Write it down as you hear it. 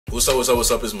What's up, what's up,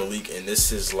 what's up, it's Malik, and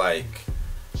this is like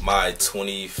my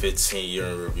 2015 year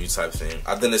in review type thing.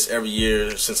 I've done this every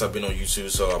year since I've been on YouTube,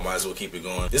 so I might as well keep it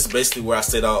going. This is basically where I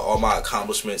state out all my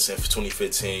accomplishments in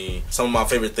 2015, some of my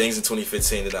favorite things in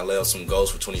 2015, and I lay out some goals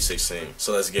for 2016.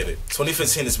 So let's get it.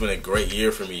 2015 has been a great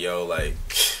year for me, yo. Like,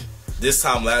 this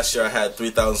time last year I had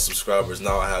 3,000 subscribers,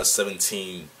 now I have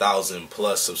 17,000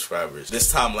 plus subscribers.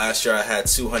 This time last year I had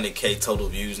 200K total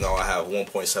views, now I have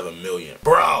 1.7 million.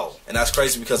 Bro! And that's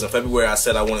crazy because in February I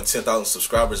said I wanted 10,000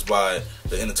 subscribers by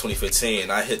the end of 2015,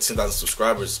 and I hit 10,000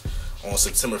 subscribers on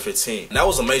September 15th. And that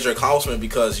was a major accomplishment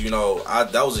because, you know,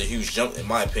 that was a huge jump in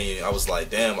my opinion. I was like,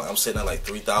 damn, I'm sitting at like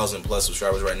 3,000 plus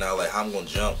subscribers right now, like how I'm gonna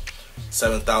jump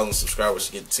 7,000 subscribers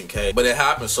to get 10K. But it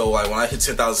happened, so like when I hit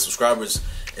 10,000 subscribers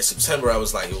in September, I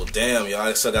was like, well, damn, yo,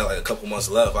 I still got like a couple months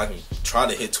left. I can try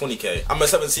to hit 20K. I'm at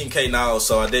 17K now,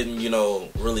 so I didn't, you know,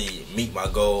 really meet my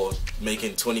goal of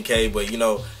making 20K. But, you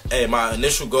know, hey, my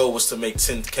initial goal was to make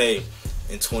 10K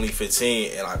in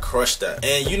 2015, and I crushed that.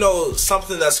 And, you know,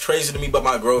 something that's crazy to me about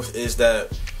my growth is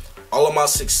that all of my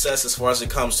success as far as it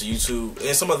comes to YouTube,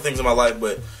 and some other things in my life,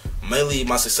 but mainly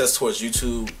my success towards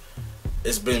YouTube,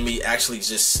 it's been me actually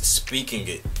just speaking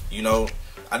it, you know.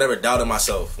 I never doubted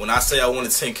myself. When I say I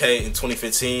wanted 10K in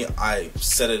 2015, I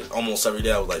said it almost every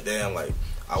day. I was like, damn, like,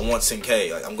 I want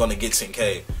 10K. Like, I'm going to get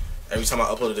 10K. Every time I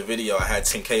uploaded a video, I had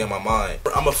 10K in my mind.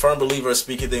 I'm a firm believer of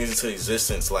speaking things into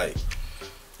existence. Like,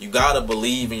 you got to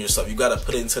believe in yourself. You got to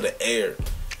put it into the air.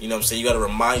 You know what I'm saying? You got to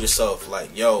remind yourself,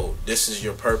 like, yo, this is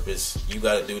your purpose. You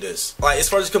got to do this. Like, as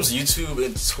far as it comes to YouTube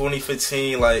in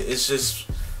 2015, like, it's just,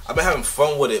 I've been having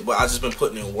fun with it, but I've just been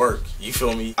putting in work. You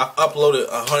feel me? I've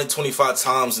uploaded 125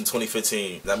 times in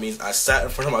 2015. That means I sat in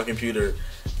front of my computer,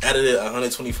 edited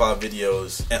 125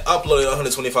 videos, and uploaded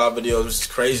 125 videos, which is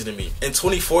crazy to me. In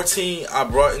 2014, I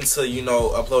brought into, you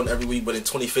know, uploading every week, but in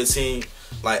 2015,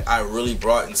 like, I really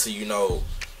brought into, you know,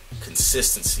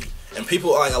 consistency. And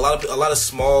people, like, a lot of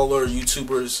smaller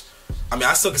YouTubers, I mean,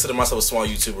 I still consider myself a small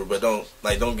YouTuber, but don't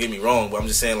get me wrong, but I'm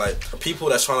just saying, like, people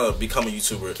that's trying to become a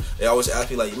YouTuber, they always ask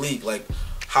me, like, Leak, like,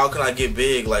 how can I get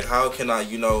big? Like, how can I,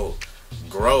 you know,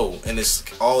 grow? And it's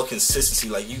all consistency.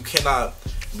 Like, you cannot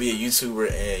be a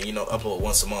YouTuber and, you know, upload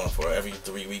once a month or every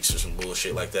 3 weeks or some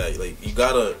bullshit like that. Like, you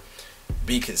gotta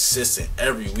be consistent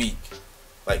every week.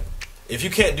 Like, if you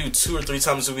can't do 2 or 3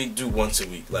 times a week, do once a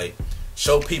week. Like,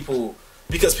 show people.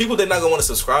 Because people, they're not going to want to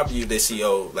subscribe to you if they see,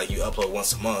 oh, like, you upload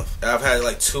once a month. And I've had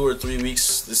like 2 or 3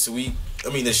 weeks this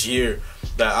year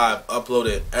that I've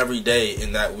uploaded every day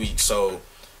in that week. So,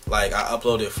 like, I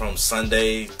uploaded from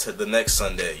Sunday to the next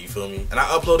Sunday, you feel me? And I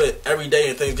uploaded every day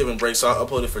in Thanksgiving break, so I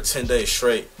uploaded for 10 days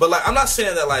straight. But, like, I'm not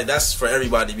saying that, like, that's for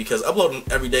everybody because uploading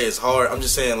every day is hard. I'm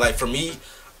just saying, like, for me,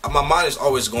 my mind is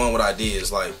always going with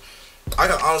ideas. Like, I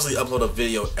could honestly upload a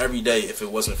video every day if it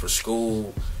wasn't for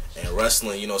school and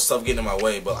wrestling, you know, stuff getting in my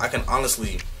way. But I can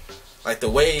honestly, like, the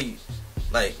way,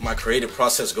 like, my creative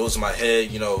process goes in my head,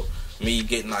 you know, me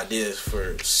getting ideas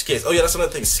for skits. Oh yeah, that's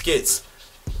another thing, skits.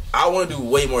 I want to do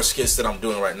way more skits than I'm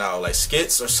doing right now. Like,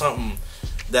 skits are something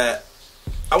that,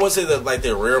 I wouldn't say that, like,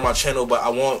 they're rare on my channel, but I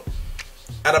want,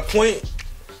 at a point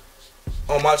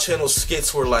on my channel,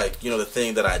 skits were, like, you know, the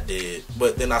thing that I did.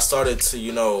 But then I started to,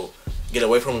 you know, get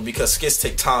away from it because skits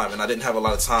take time, and I didn't have a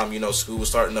lot of time, you know, school was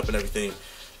starting up and everything.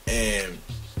 And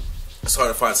it's hard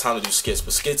to find time to do skits,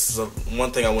 but skits is one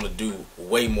thing I want to do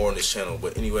way more on this channel.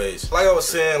 But anyways, like I was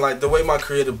saying, like, the way my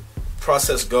creative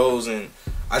process goes, and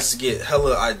I just get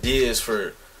hella ideas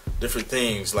for different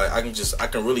things. Like, I can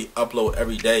really upload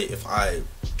every day if I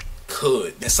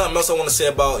could. And something else I want to say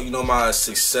about, you know, my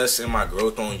success and my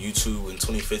growth on YouTube in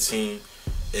 2015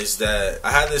 is that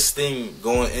I had this thing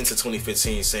going into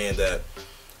 2015 saying that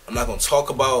I'm not going to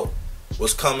talk about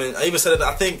what's coming. I even said it,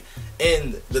 I think,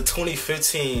 in the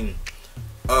 2014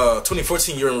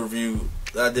 year in review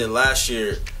that I did last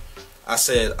year. I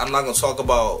said I'm not gonna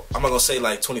say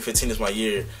like 2015 is my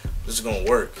year. This is gonna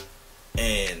work,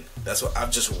 and that's what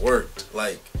I've just worked.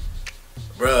 Like,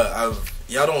 bruh,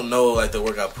 y'all don't know, like, the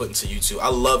work I put into YouTube. I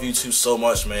love YouTube so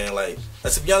much, man. Like,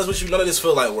 to be honest with you, none of this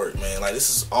feel like work, man. Like, this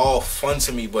is all fun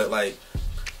to me. But, like,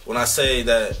 when I say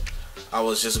that I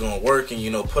was just gonna work and,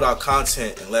 you know, put out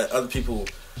content and let other people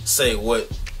say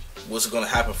what's gonna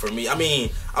happen for me. I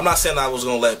mean, I'm not saying I was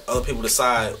gonna let other people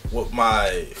decide what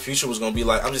my future was gonna be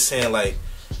like. I'm just saying, like,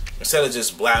 instead of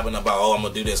just blabbing about, oh, I'm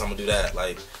gonna do this, I'm gonna do that,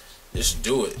 like, just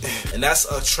do it. And that's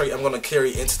a trait I'm gonna carry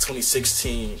into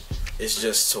 2016. It's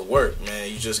just to work, man.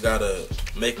 You just gotta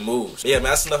make moves. But yeah, man,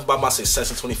 that's enough about my success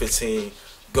in 2015.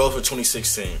 goal for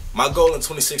 2016. My goal in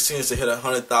 2016 is to hit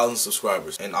 100,000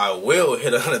 subscribers, and I will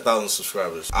hit 100,000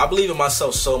 subscribers. I believe in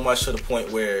myself so much to the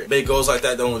point where big goals like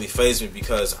that don't really faze me,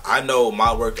 because I know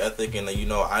my work ethic, and you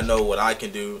know, I know what I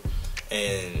can do,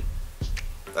 and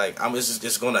like it's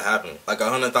just gonna happen. Like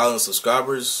 100,000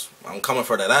 subscribers, I'm coming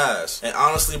for that ass. And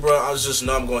honestly, bro, I just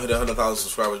know I'm gonna hit 100,000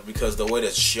 subscribers because the way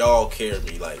that y'all carry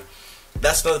me. Like,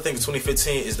 that's another thing in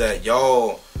 2015 is that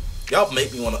y'all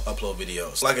make me want to upload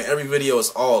videos. Like, in every video, it's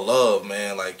all love,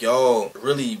 man. Like, y'all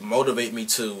really motivate me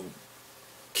to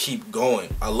keep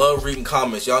going. I love reading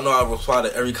comments. Y'all know I reply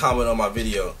to every comment on my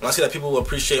video. When I see that people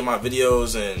appreciate my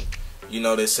videos and, you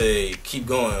know, they say, keep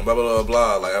going, blah, blah, blah,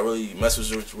 blah. Like, I really mess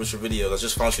with your videos. I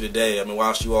just found you today. I've been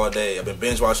watching you all day. I've been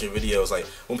binge watching your videos. Like,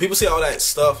 when people say all that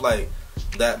stuff, like,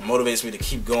 that motivates me to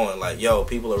keep going. Like, yo,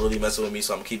 people are really messing with me,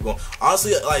 so I'm gonna keep going.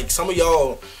 Honestly, like, some of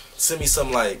y'all send me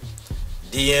some, like,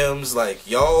 DMs, like,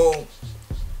 y'all,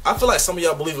 I feel like some of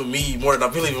y'all believe in me more than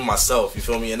I believe in myself, you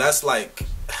feel me? And that's like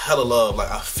hella love. Like,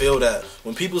 I feel that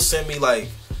when people send me like,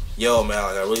 yo man,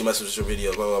 like, I really mess with your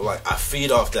videos, blah blah blah, like, I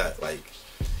feed off that. Like,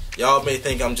 y'all may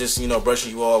think I'm just, you know,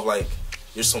 brushing you off like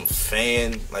you're some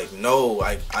fan. Like, no,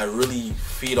 like, I really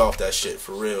feed off that shit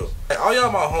for real. Like, all y'all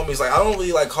my homies, like, I don't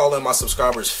really like calling my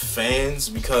subscribers fans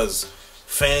because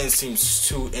fans seems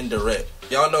too indirect.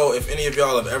 Y'all know, if any of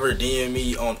y'all have ever DM'd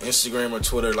me on Instagram or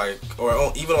Twitter, like,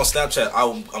 or even on Snapchat,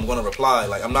 I'm gonna reply.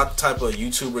 Like, I'm not the type of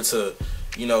YouTuber to,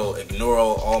 you know, ignore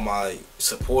all my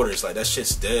supporters. Like, that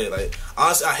shit's dead. Like,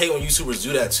 honestly, I hate when YouTubers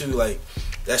do that too. Like,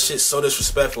 that shit's so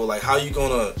disrespectful. Like, how you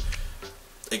gonna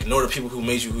ignore the people who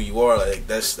made you who you are? Like,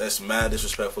 that's mad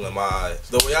disrespectful in my eyes.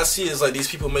 The way I see it is like, these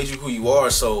people made you who you are,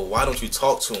 so why don't you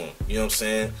talk to them? You know what I'm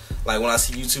saying? Like, when I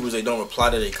see YouTubers, they don't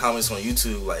reply to their comments on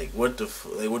YouTube. Like, what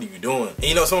are you doing? And,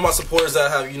 you know, some of my supporters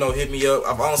that have, you know, hit me up,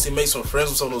 I've honestly made some friends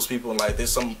with some of those people, and like,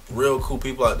 there's some real cool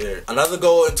people out there. Another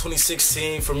goal in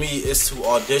 2016 for me is to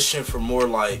audition for more,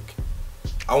 like,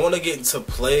 I want to get into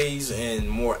plays and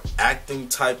more acting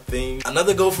type things.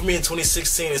 Another goal for me in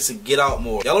 2016 is to get out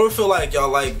more. Y'all ever feel like y'all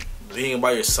like being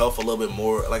by yourself a little bit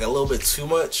more, like a little bit too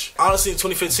much? Honestly, in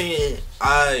 2015,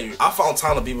 I found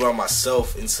time to be by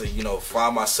myself and to, you know,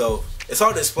 find myself. It's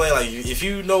hard to explain. Like, if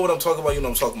you know what I'm talking about, you know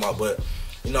what I'm talking about. But,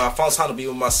 you know, I found time to be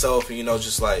with myself and, you know,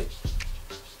 just like,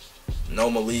 know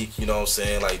Malik, you know what I'm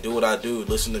saying? Like, do what I do,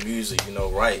 listen to music, you know,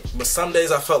 write. But some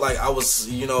days I felt like I was,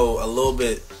 you know, a little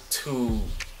bit too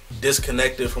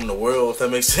disconnected from the world, if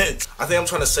that makes sense. I think I'm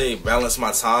trying to say balance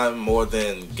my time more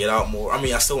than get out more. I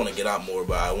mean, I still want to get out more,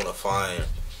 but I want to find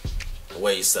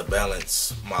ways to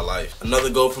balance my life. Another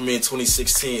goal for me in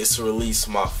 2016 is to release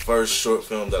my first short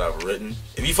film that I've written.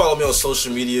 If you follow me on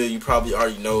social media, you probably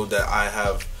already know that I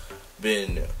have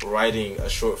been writing a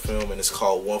short film, and it's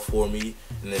called One For Me,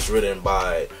 and it's written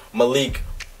by Malik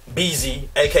Brazile,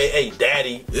 aka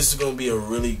Daddy. This is gonna be a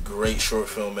really great short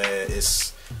film, man.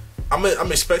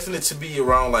 I'm expecting it to be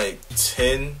around like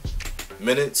 10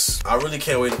 minutes. I really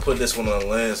can't wait to put this one on the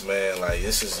lens, man. Like,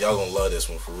 y'all gonna love this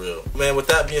one for real. Man, with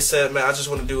that being said, man, I just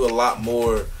want to do a lot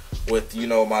more with, you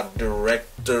know, my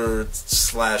director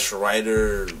 /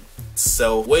 writer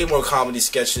self. Way more comedy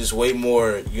sketches, way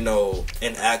more, you know,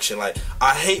 in action. Like,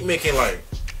 I hate making like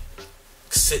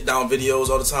sit down videos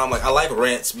all the time. Like, I like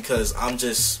rants because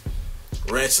rants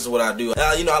is what I do.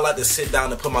 You know, I like to sit down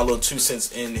and put my little 2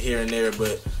 cents in here and there,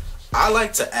 but I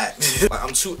like to act. Like,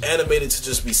 I'm too animated to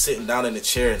just be sitting down in the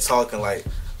chair and talking. Like,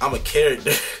 I'm a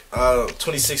character.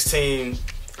 2016,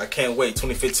 I can't wait.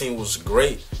 2015 was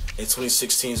great, and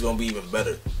 2016 is gonna be even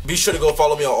better. Be sure to go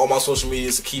follow me on all my social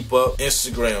medias to keep up.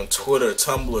 Instagram, Twitter,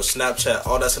 Tumblr, Snapchat,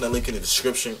 all that's in the link in the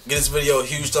description. Give this video a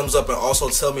huge thumbs up, and also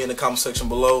tell me in the comment section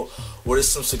below what is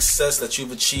some success that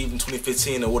you've achieved in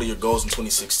 2015 and what are your goals in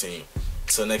 2016.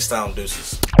 Until next time,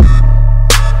 deuces.